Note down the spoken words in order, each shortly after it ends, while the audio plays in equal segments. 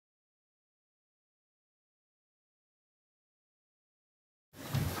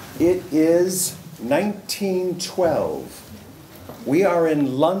It is 1912. We are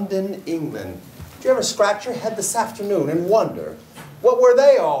in London, England. Did you ever scratch your head this afternoon and wonder, what were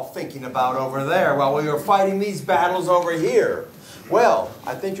they all thinking about over there while we were fighting these battles over here? Well,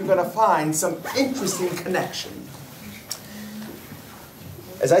 I think you're going to find some interesting connection.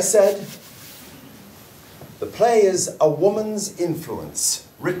 As I said, the play is A Woman's Influence,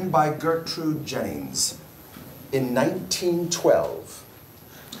 written by Gertrude Jennings in 1912.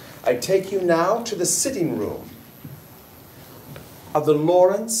 I take you now to the sitting room of the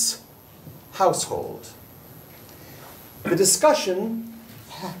Lawrence household. The discussion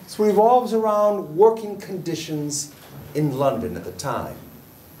revolves around working conditions in London at the time.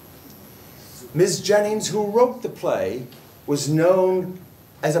 Ms. Jennings, who wrote the play, was known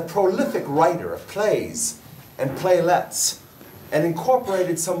as a prolific writer of plays and playlets, and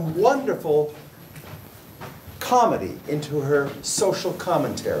incorporated some wonderful comedy into her social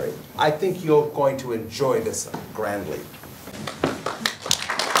commentary. I think you're going to enjoy this grandly.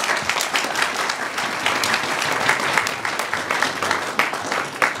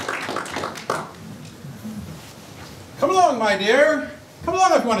 Come along, my dear. Come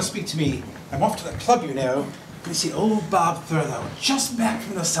along if you want to speak to me. I'm off to the club, you know. You see old Bob Thurlow, just back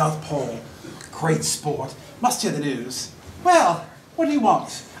from the South Pole. Great sport. Must hear the news. Well, what do you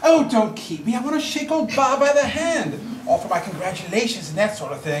want? Oh, don't keep me. I want to shake old Bob by the hand. Offer my congratulations and that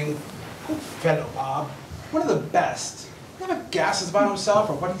sort of thing. Good fellow, Bob. One of the best. Never gasses about himself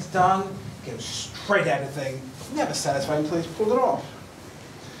or what he's done. Goes straight at a thing. Never satisfied until he's pulled it off.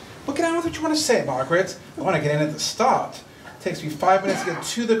 Well, get on with what you want to say, Margaret. I want to get in at the start. It takes me 5 minutes to get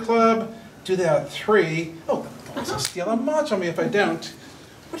to the club. Do that at 3. Oh, the boys will steal a march on me if I don't.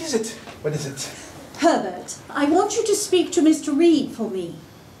 What is it? What is it? Herbert, I want you to speak to Mr. Reed for me.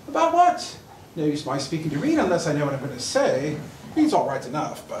 About what? No use my speaking to Reed unless I know what I'm going to say. Reed's all right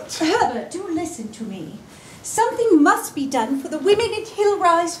enough, but... Herbert, do listen to me. Something must be done for the women in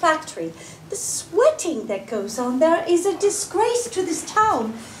Hillrise factory. The sweating that goes on there is a disgrace to this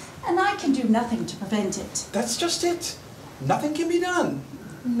town, and I can do nothing to prevent it. That's just it. Nothing can be done.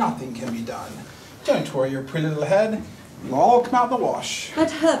 Nothing can be done. Don't worry your pretty little head. It'll all come out in the wash.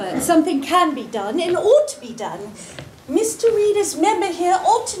 But Herbert, something can be done and ought to be done. Mr. Reed, as member here,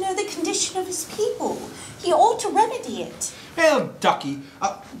 ought to know the condition of his people. He ought to remedy it. Well, Ducky,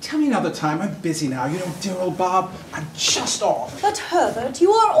 tell me another time. I'm busy now. You know, dear old Bob, I'm just off. But Herbert,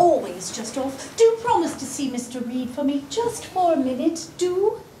 you are always just off. Do promise to see Mr. Reed for me just for a minute,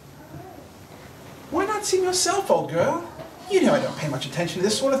 do. Why not see him yourself, old girl? You know I don't pay much attention to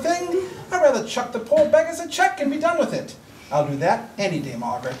this sort of thing. I'd rather chuck the poor beggars a check and be done with it. I'll do that any day,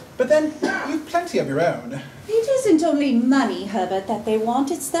 Margaret. But then, you've plenty of your own. It isn't only money, Herbert, that they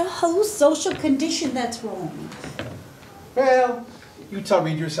want. It's their whole social condition that's wrong. Well, you tell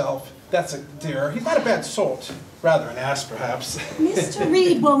Reed yourself. That's a dear. He's not a bad sort. Rather an ass, perhaps. Mr.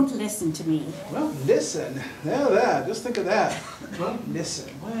 Reed won't listen to me. Well, listen. Now that, just think of that. Well,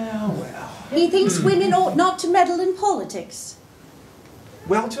 listen. Well. He thinks women ought not to meddle in politics.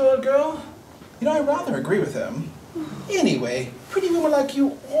 Well, to old girl, you know, I rather agree with him. Anyway, pretty women like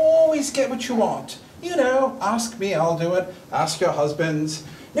you always get what you want. You know, ask me, I'll do it. Ask your husbands.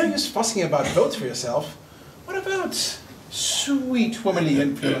 No use fussing about votes for yourself. What about sweet womanly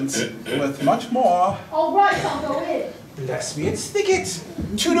influence worth much more? All right, I'll go in. Bless me, it's Thicket.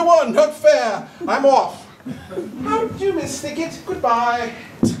 2 to 1, not fair. I'm off. How do you, Miss Thicket? Goodbye.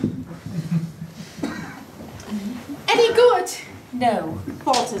 Any good? No.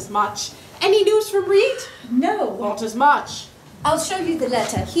 Thought as much. Any news from Reed? No. Thought as much. I'll show you the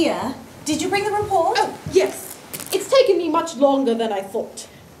letter. Here. Did you bring the report? Oh, yes. It's taken me much longer than I thought.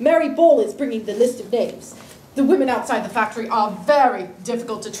 Mary Ball is bringing the list of names. The women outside the factory are very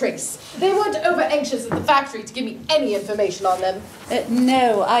difficult to trace. They weren't over anxious at the factory to give me any information on them.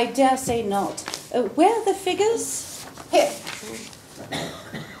 No, I dare say not. Where are the figures? Here.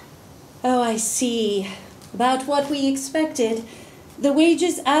 Oh, I see. About what we expected. The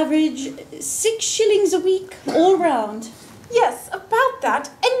wages average 6 shillings a week, all round. Yes, about that.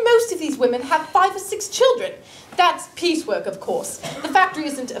 And most of these women have 5 or 6 children. That's piecework, of course. The factory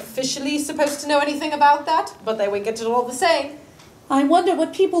isn't officially supposed to know anything about that, but they will get it all the same. I wonder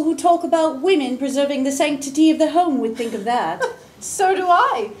what people who talk about women preserving the sanctity of the home would think of that. So do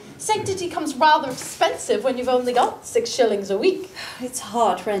I. Sanctity comes rather expensive when you've only got 6 shillings a week. It's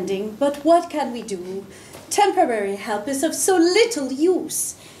heartrending, but what can we do? Temporary help is of so little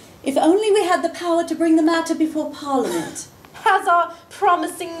use. If only we had the power to bring the matter before Parliament. Has our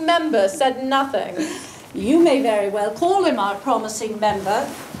promising member said nothing? You may very well call him our promising member.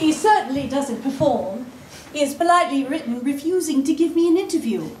 He certainly doesn't perform. He has politely written refusing to give me an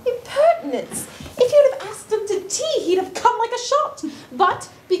interview. Impertinence! If you'd have asked him to tea, he'd have come like a shot. But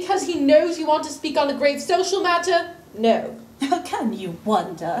because he knows you want to speak on a grave social matter, no. Can you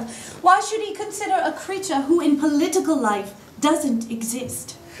wonder? Why should he consider a creature who in political life doesn't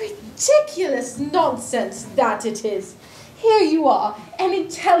exist? Ridiculous nonsense that it is. Here you are, an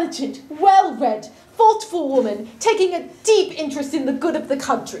intelligent, well-read, thoughtful woman, taking a deep interest in the good of the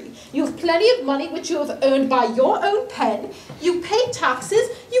country. You have plenty of money which you have earned by your own pen. You pay taxes,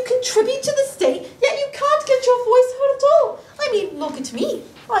 you contribute to the state, yet you can't get your voice heard at all. I mean, look at me.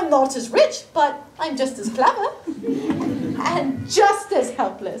 I'm not as rich, but I'm just as clever. And just as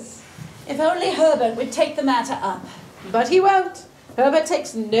helpless. If only Herbert would take the matter up. But he won't. Herbert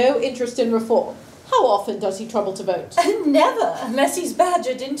takes no interest in reform. How often does he trouble to vote? Never, unless he's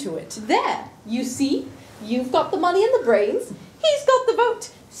badgered into it. There, you see, you've got the money and the brains, he's got the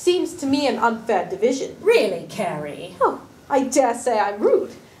vote. Seems to me an unfair division. Really, Carrie? Oh, I dare say I'm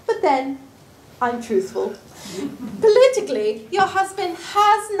rude, but then I'm truthful. Politically, your husband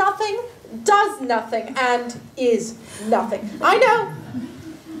has nothing, does nothing, and is nothing. I know.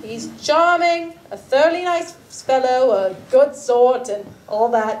 He's charming, a thoroughly nice fellow, a good sort, and all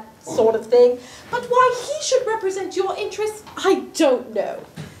that sort of thing. But why he should represent your interests, I don't know.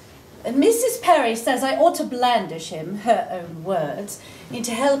 Mrs. Perry says I ought to blandish him, her own words,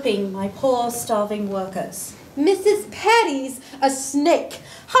 into helping my poor starving workers. Mrs. Perry's a snake.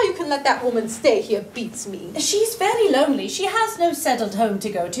 How you can let that woman stay here beats me. She's very lonely. She has no settled home to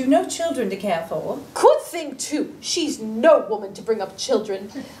go to, no children to care for. Good thing, too. She's no woman to bring up children.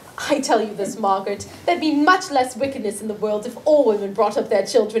 I tell you this, Margaret, there'd be much less wickedness in the world if all women brought up their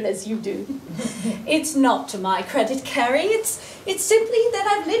children as you do. It's not to my credit, Carrie. It's simply that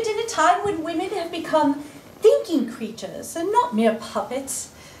I've lived in a time when women have become thinking creatures and not mere puppets.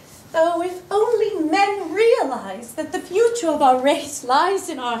 Oh, if only men realized that the future of our race lies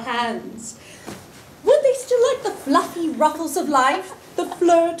in our hands. Would they still like the fluffy ruffles of life, the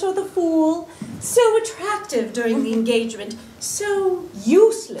flirt or the fool? So attractive during the engagement, so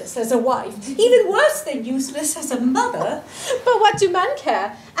useless as a wife, even worse than useless as a mother. But what do men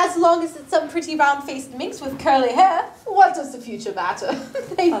care? As long as it's some pretty round-faced minx with curly hair, what does the future matter?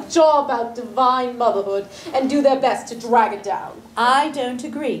 They jaw about divine motherhood and do their best to drag it down. I don't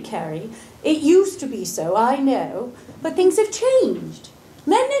agree, Carrie. It used to be so, I know, but things have changed.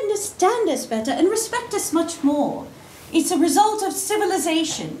 Men understand us better and respect us much more. It's a result of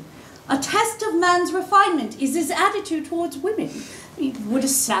civilization. A test of man's refinement is his attitude towards women. I mean, would a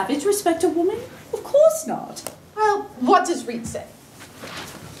savage respect a woman? Of course not. Well, what does Reed say?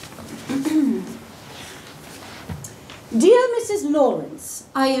 Dear Mrs. Lawrence,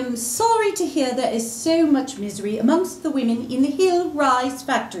 I am sorry to hear there is so much misery amongst the women in the Hill Rise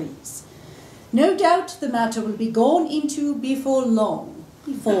factories. No doubt the matter will be gone into before long.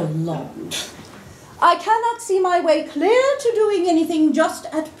 Before long. I cannot see my way clear to doing anything just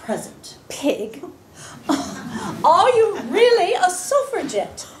at present. Pig. Are you really a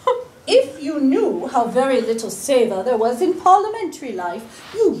suffragette? If you knew how very little savour there was in parliamentary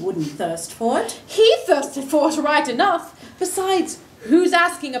life, you wouldn't thirst for it. He thirsted for it right enough. Besides, who's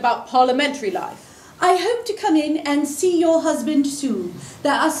asking about parliamentary life? I hope to come in and see your husband soon.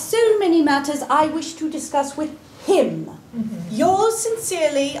 There are so many matters I wish to discuss with him. Yours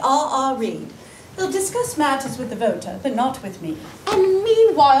sincerely, R.R. Reed. He'll discuss matters with the voter, but not with me. And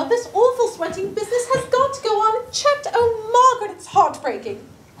meanwhile, this awful sweating business has got to go on unchecked. Oh, Margaret, it's heartbreaking.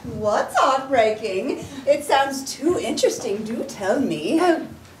 What's heartbreaking? It sounds too interesting. Do tell me. Oh,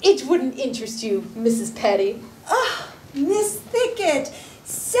 it wouldn't interest you, Mrs. Petty. Ah, Miss Thicket,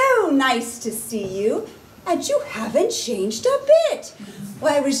 so nice to see you. And you haven't changed a bit.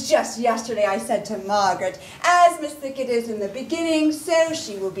 Why, it was just yesterday I said to Margaret, as Miss Thicket is in the beginning, so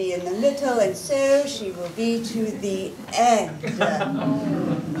she will be in the middle, and so she will be to the end.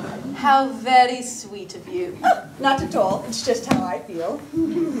 How very sweet of you. Not at all. It's just how I feel.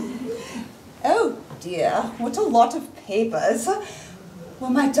 Oh, dear. What a lot of papers. Well,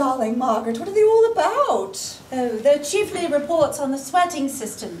 my darling Margaret, what are they all about? Oh, they're chiefly reports on the sweating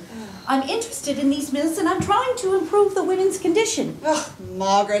system. I'm interested in these mills and I'm trying to improve the women's condition. Oh,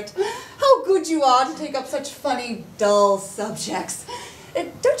 Margaret, how good you are to take up such funny, dull subjects.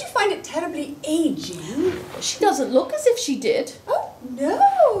 Don't you find it terribly aging? She doesn't look as if she did. Oh,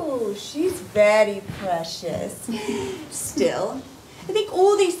 no, she's very precious. Still, I think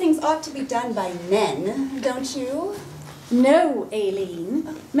all these things ought to be done by men, don't you? No,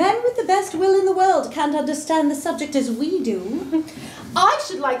 Aileen. Men with the best will in the world can't understand the subject as we do. I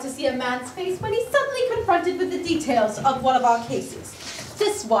should like to see a man's face when he's suddenly confronted with the details of one of our cases.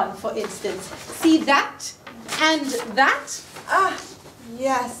 This one, for instance. See that? And that?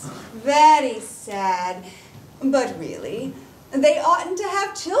 Yes, very sad. But really, they oughtn't to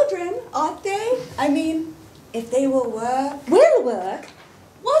have children, ought they? I mean, if they will work. Will work?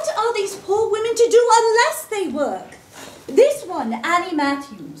 What are these poor women to do unless they work? This one, Annie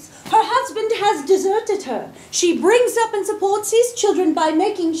Matthews, her husband has deserted her. She brings up and supports his children by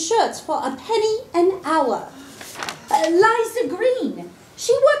making shirts for a penny an hour. Liza Green,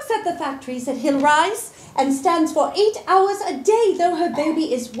 she works at the factories at Hillrise and stands for 8 hours a day, though her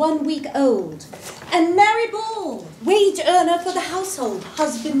baby is 1 week old. And Mary Ball, wage earner for the household,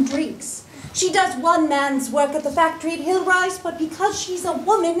 husband drinks. She does one man's work at the factory at Hillrise, but because she's a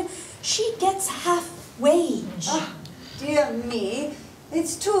woman, she gets half wage. Dear me,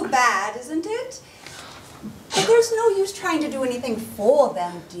 it's too bad, isn't it? But there's no use trying to do anything for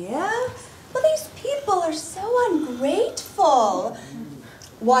them, dear. Well, these people are so ungrateful.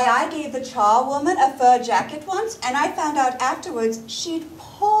 Why, I gave the charwoman a fur jacket once, and I found out afterwards she'd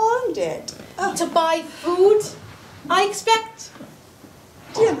pawned it. To buy food, I expect.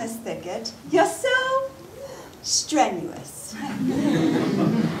 Dear Miss Thicket, you're so strenuous.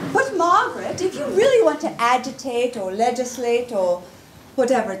 But Margaret, if you really want to agitate or legislate or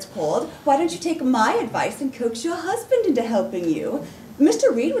whatever it's called, why don't you take my advice and coax your husband into helping you?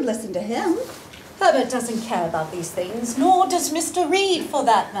 Mr. Reed would listen to him. Herbert doesn't care about these things, nor does Mr. Reed, for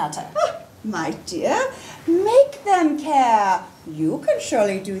that matter. My dear, make them care. You can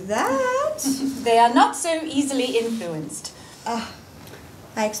surely do that. They are not so easily influenced.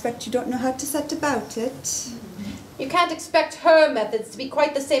 I expect you don't know how to set about it. You can't expect her methods to be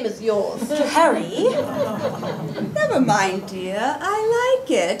quite the same as yours. Harry? Never mind, dear. I like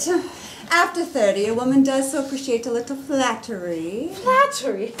it. After 30, a woman does so appreciate a little flattery.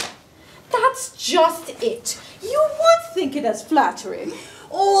 Flattery? That's just it. You would think it as flattery.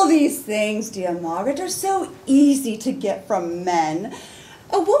 All these things, dear Margaret, are so easy to get from men.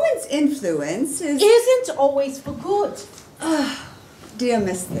 A woman's influence Isn't always for good. Dear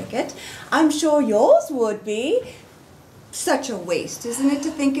Miss Thicket, I'm sure yours would be. Such a waste, isn't it,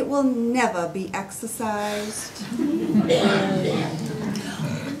 to think it will never be exercised?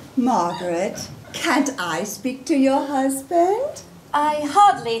 Margaret, can't I speak to your husband? I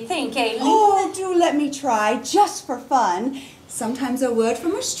hardly think, Aileen. Oh, do let me try, just for fun. Sometimes a word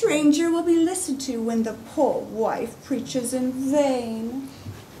from a stranger will be listened to when the poor wife preaches in vain.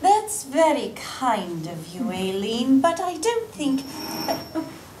 That's very kind of you, Aileen, but I don't think...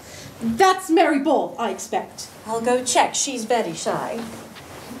 That's Mary Ball, I expect. I'll go check. She's very shy.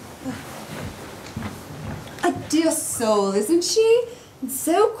 A dear soul, isn't she?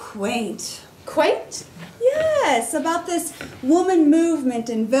 So quaint. Quaint? Yes, about this woman movement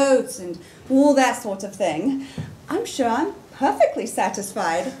and votes and all that sort of thing. I'm sure I'm perfectly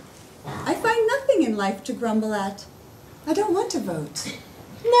satisfied. I find nothing in life to grumble at. I don't want to vote.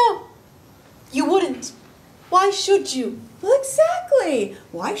 No, you wouldn't. Why should you? Well, exactly.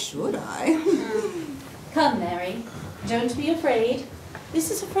 Why should I? Come, Mary. Don't be afraid.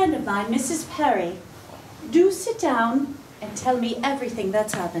 This is a friend of mine, Mrs. Perry. Do sit down and tell me everything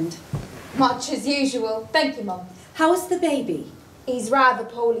that's happened. Much as usual. Thank you, Mum. How's the baby? He's rather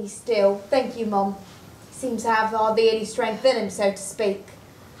poorly still. Thank you, Mum. He seems to have hardly any strength in him, so to speak.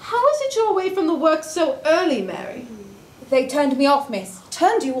 How is it you're away from the work so early, Mary? They turned me off, miss.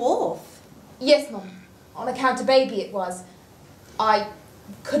 Turned you off? Yes, Mum. On account of baby it was. I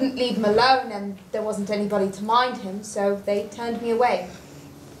couldn't leave him alone and there wasn't anybody to mind him, so they turned me away.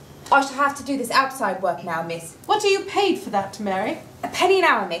 I shall have to do this outside work now, miss. What are you paid for that, Mary? A penny an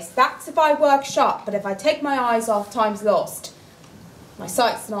hour, miss. That's if I work sharp, but if I take my eyes off, time's lost. My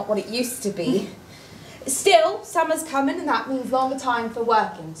sight's not what it used to be. Still, summer's coming and that means longer time for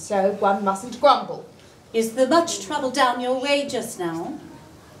working, so one mustn't grumble. Is there much trouble down your way just now?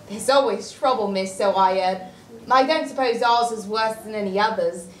 There's always trouble, miss, so I don't suppose ours is worse than any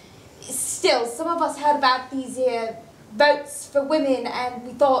others. Still, some of us heard about these here votes for women and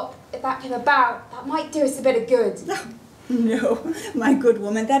we thought if that came about, that might do us a bit of good. No, my good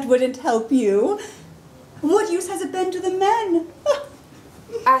woman, that wouldn't help you. What use has it been to the men?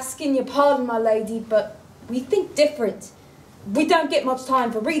 Asking your pardon, my lady, but we think different. We don't get much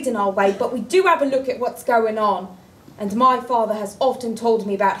time for reading our way, but we do have a look at what's going on. And my father has often told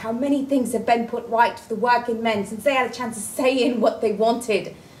me about how many things have been put right for the working men since they had a chance of saying what they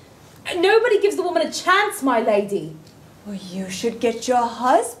wanted. Nobody gives the woman a chance, my lady. Well, you should get your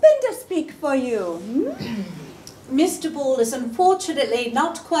husband to speak for you. Mr. Ball is unfortunately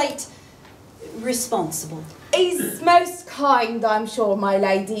not quite responsible. He's most kind, I'm sure, my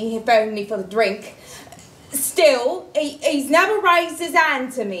lady, if only for the drink. Still, he's never raised his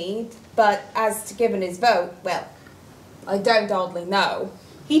hand to me, but as to giving his vote, well, I don't hardly know.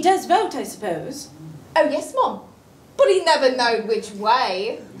 He does vote, I suppose. Oh, yes, Mum. But he never knowed which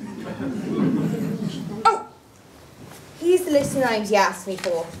way. Oh, here's the list of names you asked me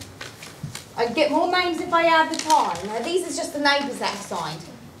for. I'd get more names if I had the time. Now, these is just the neighbours that have signed.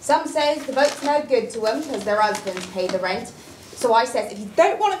 Some says the vote's no good to them because their husbands pay the rent. So I says, if you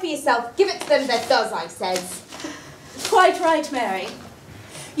don't want it for yourself, give it to them that does, I says. Quite right, Mary.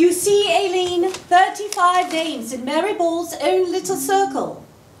 You see, Aileen, 35 names in Mary Ball's own little circle.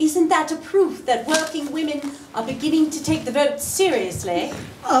 Isn't that a proof that working women are beginning to take the vote seriously?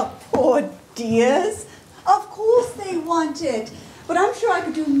 Oh, poor dears. Of course they want it. But I'm sure I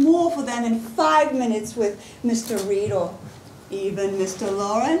could do more for them in 5 minutes with Mr. Reed or even Mr.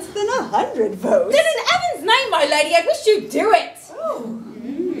 Lawrence than 100 votes. Then in Evan's name, my lady, I wish you'd do it. Oh.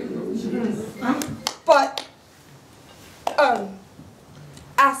 But,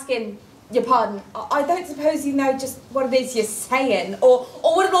 asking your pardon, I don't suppose you know just what it is you're saying, or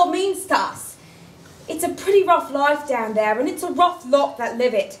what it all means to us. It's a pretty rough life down there, and it's a rough lot that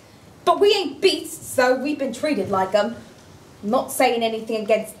live it. But we ain't beasts, so we've been treated like 'em. Not saying anything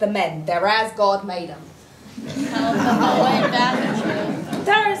against the men, they're as God made 'em.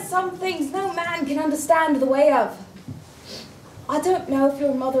 There are some things no man can understand the way of. I don't know if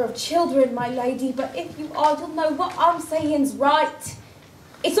you're a mother of children, my lady, but if you are, you'll know what I'm saying's right.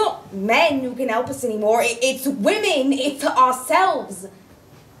 It's not men who can help us anymore, it's women, it's ourselves.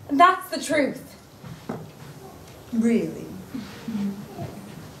 And that's the truth. Really?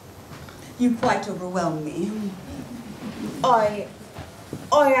 You quite overwhelm me. I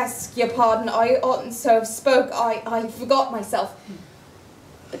ask your pardon, I oughtn't so have spoke, I forgot myself.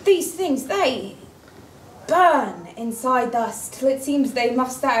 But these things, they burn inside us till it seems they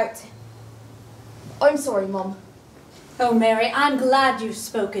must out. I'm sorry, Mum. Oh, Mary, I'm glad you've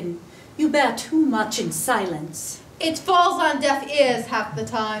spoken. You bear too much in silence. It falls on deaf ears half the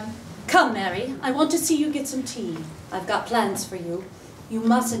time. Come, Mary, I want to see you get some tea. I've got plans for you. You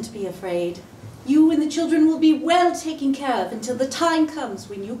mustn't be afraid. You and the children will be well taken care of until the time comes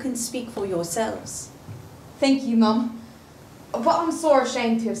when you can speak for yourselves. Thank you, Mum. But I'm sore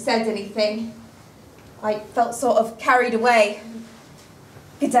ashamed to have said anything. I felt sort of carried away.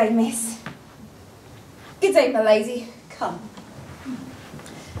 Good day, miss. Good day, my lady. Come.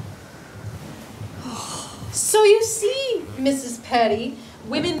 So you see, Mrs. Petty,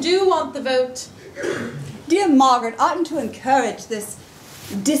 women do want the vote. Dear Margaret oughtn't to encourage this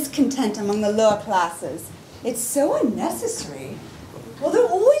discontent among the lower classes. It's so unnecessary. Well, they're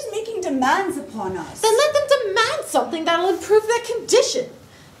always making demands upon us. Then let them demand something that'll improve their condition.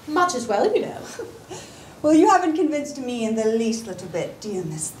 Much as well, you know. Well, you haven't convinced me in the least little bit, dear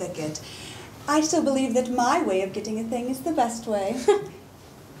Miss Thicket. I still believe that my way of getting a thing is the best way.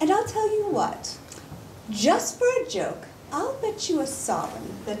 And I'll tell you what, just for a joke, I'll bet you a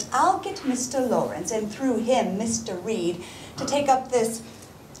sovereign that I'll get Mr. Lawrence, and through him, Mr. Reed, to take up this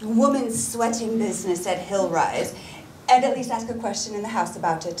woman's sweating business at Hillrise, and at least ask a question in the house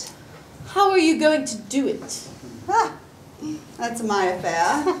about it. How are you going to do it? Ah, that's my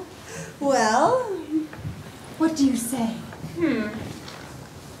affair. Well, what do you say?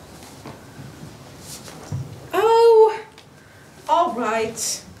 Oh, all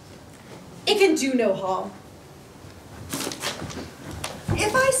right. It can do no harm.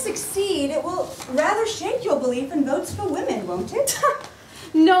 If I succeed, it will rather shake your belief in votes for women, won't it?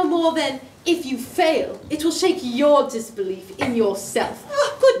 No more than if you fail, it will shake your disbelief in yourself.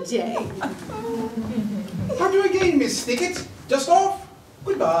 Good day. How do you again, Miss Thicket? Just off?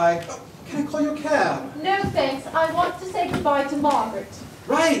 Goodbye. Oh, can I call your cab? No thanks, I want to say goodbye to Margaret.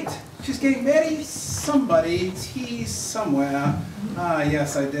 Right. She's getting married somebody, tea somewhere. Ah,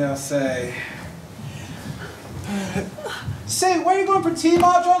 yes, I dare say. Say, where are you going for tea,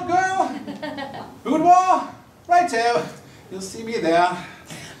 Marge, old girl? Boudoir? Righto. You'll see me there.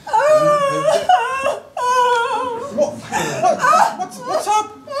 What's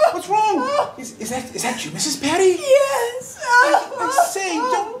up? What's wrong? Is that you, Mrs. Patty? Yes. I say,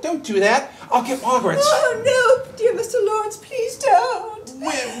 don't do that. I'll get Margaret. Oh, no, dear Mr. Lawrence, please don't.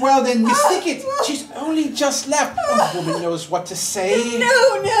 Well then, Miss Thicket, she's only just left. Oh, woman knows what to say.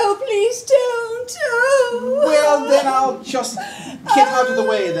 No, please don't. Oh. Well, then I'll just get out of the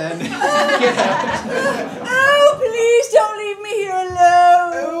way then. Get out. Oh, please don't leave me here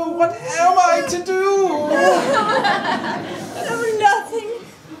alone. Oh, what am I to do? Oh, nothing.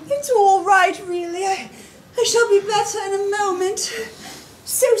 It's all right, really. I shall be better in a moment.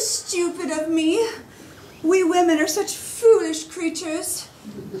 So stupid of me. We women are such foolish creatures.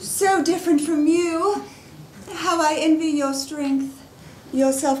 So different from you. How I envy your strength,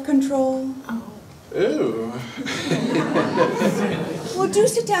 your self-control. Ooh. Well, do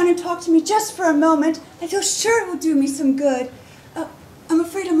sit down and talk to me just for a moment. I feel sure it will do me some good. I'm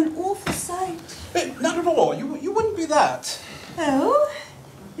afraid I'm an awful sight. Hey, not at all. You wouldn't be that. Oh,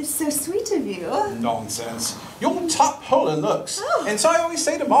 it's so sweet of you. Nonsense. You're top hole in looks. Oh. And so I always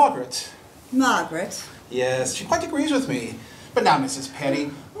say to Margaret. Margaret? Yes, she quite agrees with me. But now, Mrs.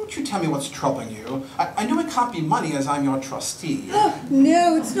 Petty, won't you tell me what's troubling you? I know it can't be money as I'm your trustee. Oh,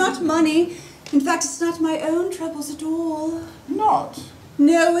 no, it's not money. In fact, it's not my own troubles at all. Not?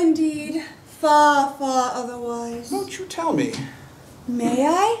 No, indeed. Far, far otherwise. Won't you tell me? May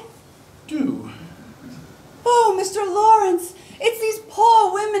I? Do. Oh, Mr. Lawrence, it's these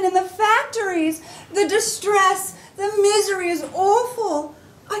poor women in the factories. The distress, the misery is awful.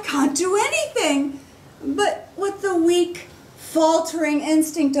 I can't do anything. But what the weak, faltering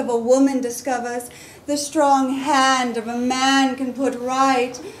instinct of a woman discovers, the strong hand of a man can put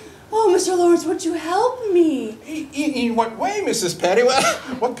right. Oh, Mr. Lawrence, would you help me? In what way, Mrs. Petty? Well,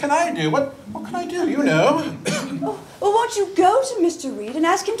 what can I do? What can I do, you know? Oh, well, won't you go to Mr. Reed and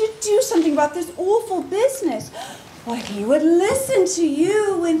ask him to do something about this awful business? Why, he would listen to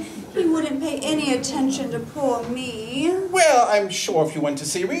you and he wouldn't pay any attention to poor me. Well, I'm sure if you went to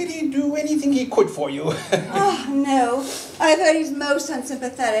see Reed, he'd do anything he could for you. Oh, no. I've heard he's most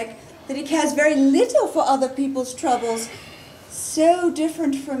unsympathetic, that he cares very little for other people's troubles. So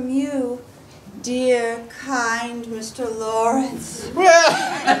different from you, dear, kind Mr. Lawrence. Well,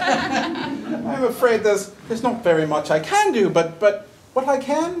 I'm afraid there's not very much I can do, but what I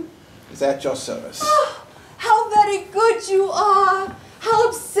can is at your service. Oh, how very good you are. How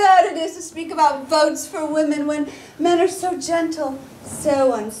absurd it is to speak about votes for women when men are so gentle,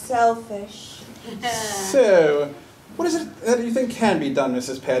 so unselfish. So, what is it that you think can be done,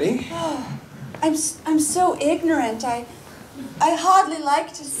 Mrs. Petty? Oh, I'm so ignorant. I hardly like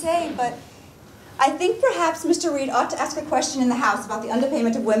to say, but I think perhaps Mr. Reed ought to ask a question in the House about the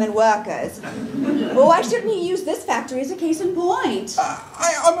underpayment of women workers. Well, why shouldn't he use this factory as a case in point?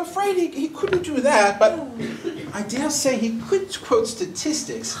 I'm afraid he couldn't do that, but I dare say he could quote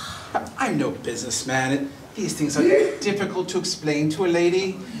statistics. I'm no businessman. These things are difficult to explain to a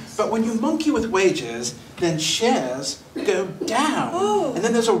lady. But when you monkey with wages, then shares go down. Oh. And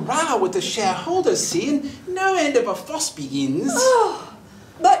then there's a row with the shareholders, see, and no end of a fuss begins. Oh,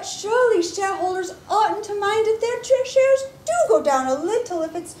 but surely shareholders oughtn't to mind if their shares do go down a little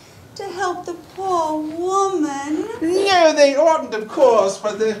if it's to help the poor woman. No, they oughtn't, of course,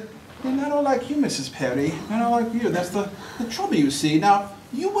 but they're not all like you, Mrs. Perry. They're not like you. That's the trouble, you see. Now,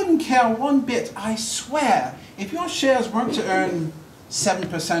 you wouldn't care one bit, I swear, if your shares weren't to earn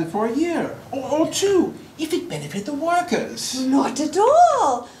 7% for a year, or 2, if it benefited the workers. Not at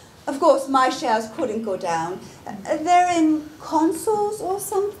all. Of course, my shares couldn't go down. They're in consols or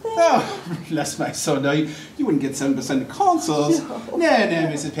something. Oh, bless my soul, no, you wouldn't get 7% in consoles. No,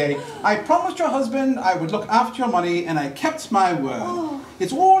 Mrs. Perry. I promised your husband I would look after your money, and I kept my word. Oh.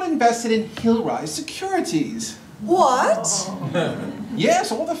 It's all invested in Hill-Rise securities. What?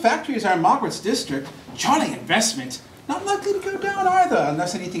 Yes, all the factories are in Margaret's district. Jolly investment. Not likely to go down either,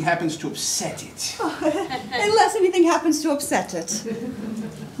 unless anything happens to upset it. Unless anything happens to upset it.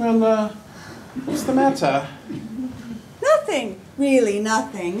 Well, what's the matter? Nothing. Really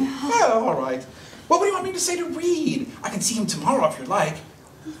nothing. Oh, all right. Well, what do you want me to say to Reed? I can see him tomorrow if you like.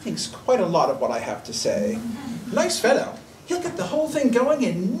 He thinks quite a lot of what I have to say. Nice fellow. He'll get the whole thing going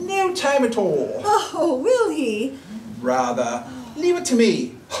in no time at all. Oh, will he? Rather. Leave it to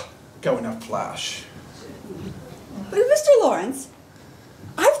me. Go in a flash. But Mr. Lawrence,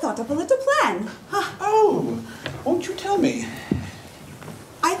 I've thought up a little plan. Oh, won't you tell me?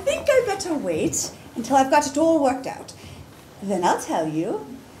 I think I'd better wait until I've got it all worked out. Then I'll tell you,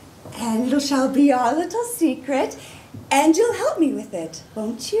 and it shall be our little secret, and you'll help me with it,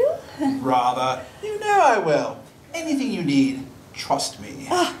 won't you? Rather. You know I will. Anything you need, trust me.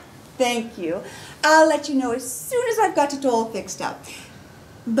 Ah, thank you. I'll let you know as soon as I've got it all fixed up.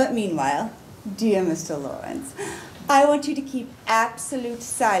 But meanwhile, dear Mr. Lawrence, I want you to keep absolute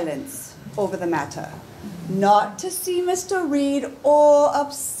silence over the matter. Not to see Mr. Reed or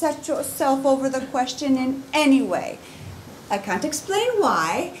upset yourself over the question in any way. I can't explain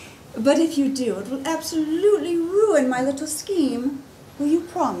why, but if you do, it will absolutely ruin my little scheme. Will you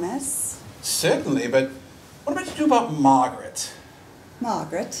promise? Certainly, but what am I to do about Margaret?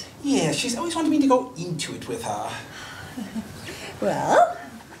 Margaret? Yeah, she's always wanted me to go into it with her. Well,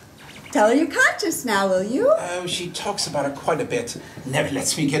 tell her you can't just now, will you? Oh, she talks about it quite a bit. Never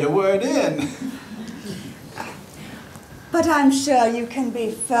lets me get a word in. But I'm sure you can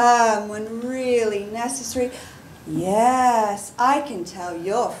be firm when really necessary. Yes, I can tell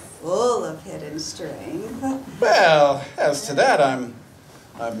you're full of hidden strength. Well, as to that, I'm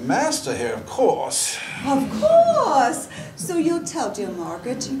master here, of course. Of course. So you'll tell dear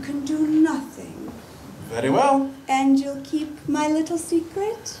Margaret you can do nothing. Very well. And you'll keep my little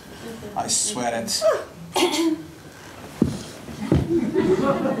secret? I swear it.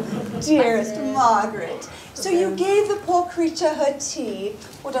 Dearest Margaret, so you gave the poor creature her tea.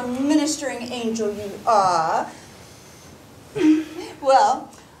 What a ministering angel you are. Well,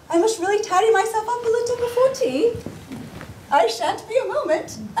 I must really tidy myself up a little before tea. I shan't be a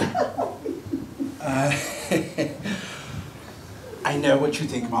moment. I know what you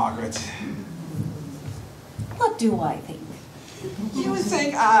think, Margaret. What do I think? You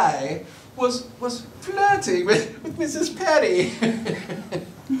think I was flirting with Mrs. Petty.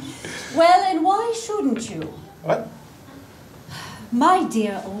 Well, and why shouldn't you? What? My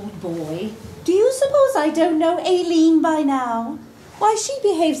dear old boy, do you suppose I don't know Aileen by now? Why, she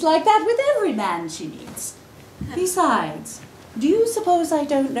behaves like that with every man she meets. Besides, do you suppose I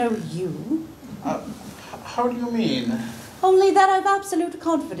don't know you? How do you mean? Only that I've absolute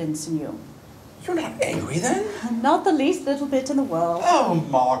confidence in you. You're not angry then? Not the least little bit in the world. Oh,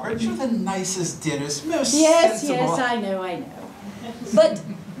 Margaret, you're the nicest, dearest, most Yes, sensible. yes, I know. But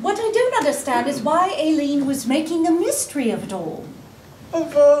what I don't understand is why Aileen was making a mystery of it all.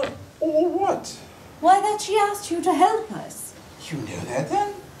 Of, what? Why, that she asked you to help us. You knew that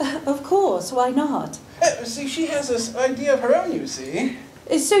then? Of course, why not? See, she has this idea of her own, you see.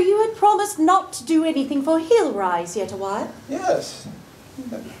 So you had promised not to do anything for Hillrise yet a while? Yes.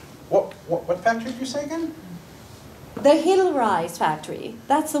 What factory did you say again? The Hillrise factory.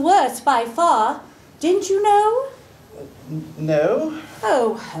 That's the worst by far. Didn't you know? No.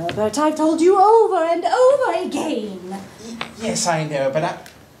 Oh, Herbert, I've told you over and over again. Yes, I know,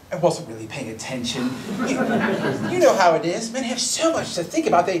 but I wasn't really paying attention. You know how it is. Men have so much to think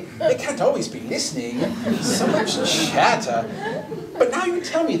about. They can't always be listening. So much chatter. But now you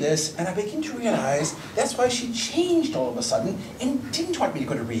tell me this, and I begin to realize that's why she changed all of a sudden and didn't want me to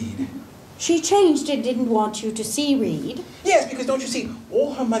go to Reed. She changed and didn't want you to see Reed? Yes, because don't you see,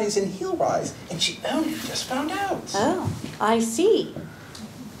 all her money's in Hillrise, and she only just found out. Oh, I see.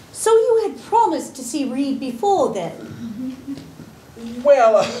 So you had promised to see Reed before then?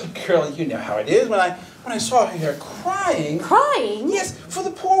 Well, girl, you know how it is. When I saw her here crying... Crying? Yes, for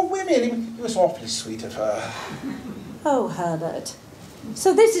the poor women. It was awfully sweet of her. Oh, Herbert.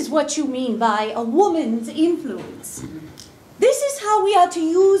 So this is what you mean by a woman's influence. This is how we are to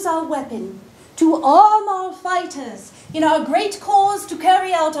use our weapon, to arm our fighters in our great cause to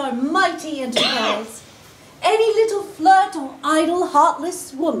carry out our mighty enterprise. Any little flirt or idle,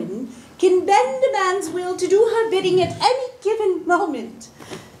 heartless woman can bend a man's will to do her bidding at any given moment.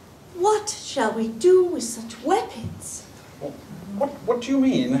 What shall we do with such weapons? What do you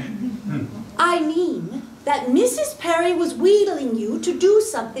mean? I mean that Mrs. Perry was wheedling you to do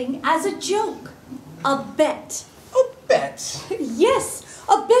something as a joke. A bet. A bet? Yes,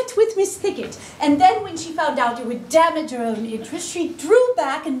 a bet with Miss Thicket. And then when she found out it would damage her own interest, she drew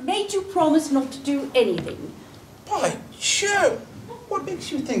back and made you promise not to do anything. By Jove! What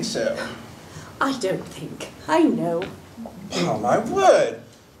makes you think so? I don't think. I know. Oh, my word!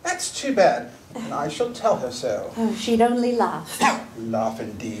 That's too bad. And I shall tell her so. Oh, she'd only laugh. Laugh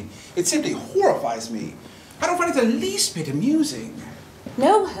indeed. It simply horrifies me. I don't find it the least bit amusing.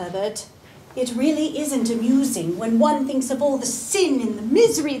 No, Herbert. It really isn't amusing when one thinks of all the sin and the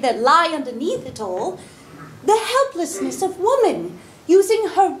misery that lie underneath it all. The helplessness of woman using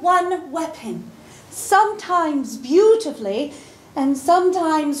her one weapon, sometimes beautifully and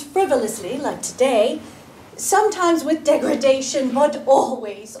sometimes frivolously, like today, sometimes with degradation, but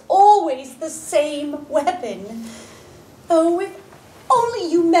always, always the same weapon. Oh, if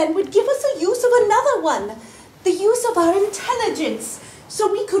only you men would give us a use of another one, the use of our intelligence, so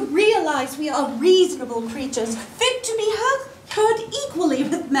we could realize we are reasonable creatures, fit to be heard equally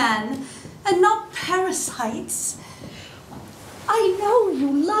with man, and not parasites. I know you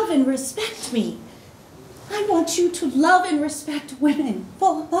love and respect me. I want you to love and respect women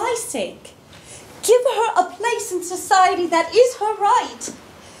for my sake. Give her a place in society that is her right.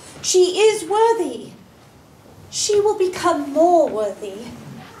 She is worthy. She will become more worthy.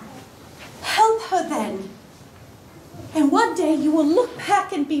 Help her then. And one day you will look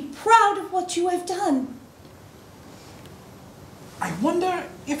back and be proud of what you have done. I wonder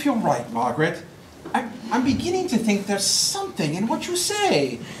if you're right, Margaret. I'm beginning to think there's something in what you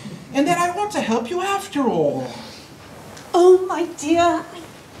say, and that I want to help you after all. Oh, my dear,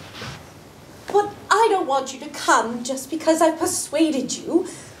 But I don't want you to come just because I persuaded you,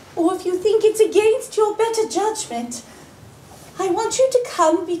 or if you think it's against your better judgment. I want you to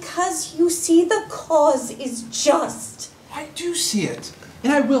come because you see the cause is just. I do see it,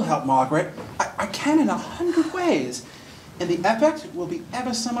 and I will help Margaret. I can in 100 ways, and the effect will be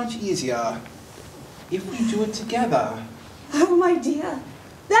ever so much easier if we do it together. Oh, my dear,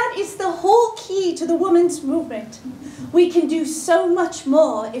 that is the whole key to the women's movement. We can do so much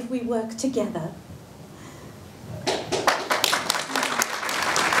more if we work together.